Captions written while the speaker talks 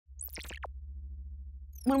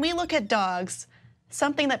when we look at dogs,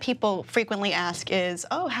 something that people frequently ask is,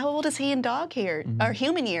 oh, how old is he in dog years, or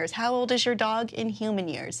human years? How old is your dog in human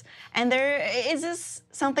years? And is this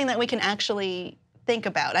something that we can actually think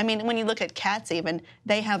about? I mean, when you look at cats even,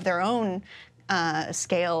 they have their own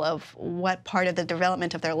scale of what part of the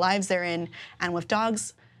development of their lives they're in. And with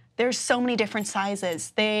dogs, there's so many different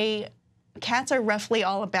sizes. Cats are roughly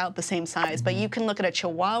all about the same size, but you can look at a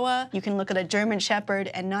Chihuahua, you can look at a German Shepherd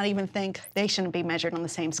and not even think they shouldn't be measured on the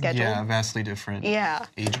same schedule. Yeah, vastly different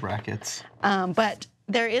age brackets. But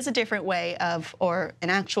there is a different way or an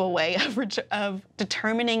actual way of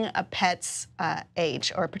determining a pet's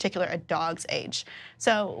age, or a dog's age.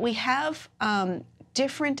 So we have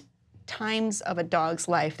different times of a dog's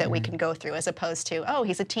life that we can go through, as opposed to, oh,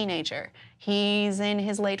 he's a teenager. He's in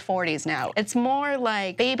his late 40s now. It's more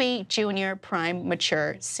like baby, junior, prime,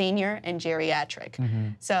 mature, senior, and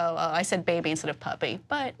geriatric. So I said baby instead of puppy,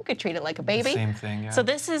 but we could treat it like a baby. Same thing, yeah. So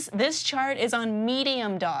this chart is on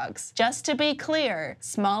medium dogs. Just to be clear,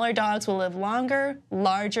 smaller dogs will live longer,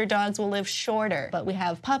 larger dogs will live shorter. But we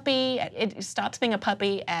have puppy, it stops being a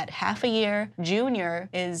puppy at half a year. Junior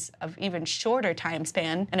is of even shorter time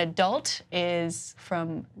span. An adult is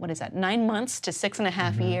from, 9 months to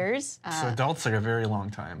 6.5 years. So adults like a very long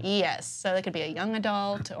time. Yes, so they could be a young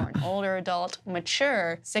adult or an older adult.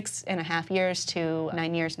 Mature, 6.5 years to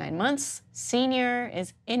 9 years, 9 months. Senior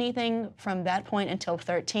is anything from that point until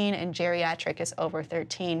 13, and geriatric is over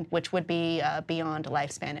 13, which would be beyond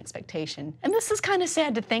lifespan expectation. And this is kind of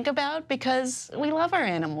sad to think about because we love our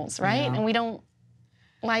animals, right? Yeah. And we don't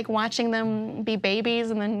like watching them be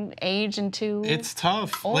babies and then age into It's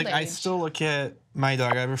tough. old I age. still look at my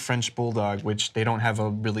dog. I have a French bulldog, which they don't have a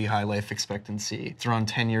really high life expectancy. It's around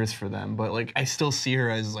 10 years for them, but I still see her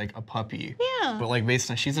as a puppy. Yeah. But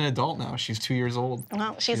based on, she's an adult now. She's 2 years old.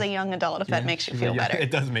 Well, she's a young adult, if that makes you feel better.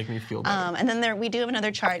 It does make me feel better. And then we do have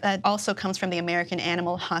another chart that also comes from the American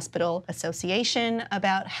Animal Hospital Association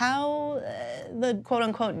about how the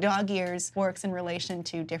quote-unquote dog years works in relation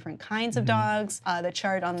to different kinds of dogs. The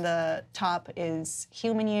chart on the top is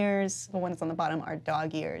human years. The ones on the bottom are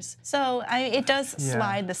dog years. So it does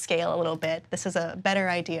slide the scale a little bit. This is a better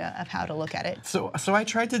idea of how to look at it. So I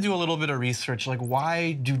tried to do a little bit of research,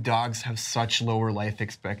 why do dogs have such lower life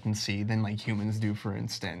expectancy than humans do, for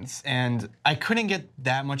instance? And I couldn't get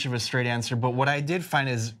that much of a straight answer, but what I did find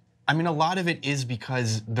is, a lot of it is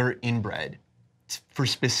because they're inbred for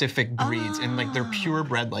specific breeds, and they're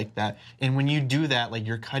purebred like that. And when you do that,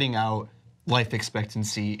 you're cutting out life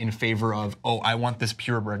expectancy in favor of, oh, I want this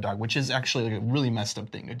purebred dog, which is actually a really messed up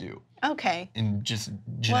thing to do. Okay. And just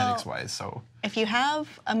genetics-wise, so. If you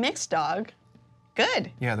have a mixed dog,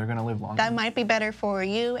 good. Yeah, they're gonna live longer. That might be better for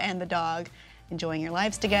you and the dog, enjoying your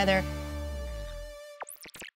lives together.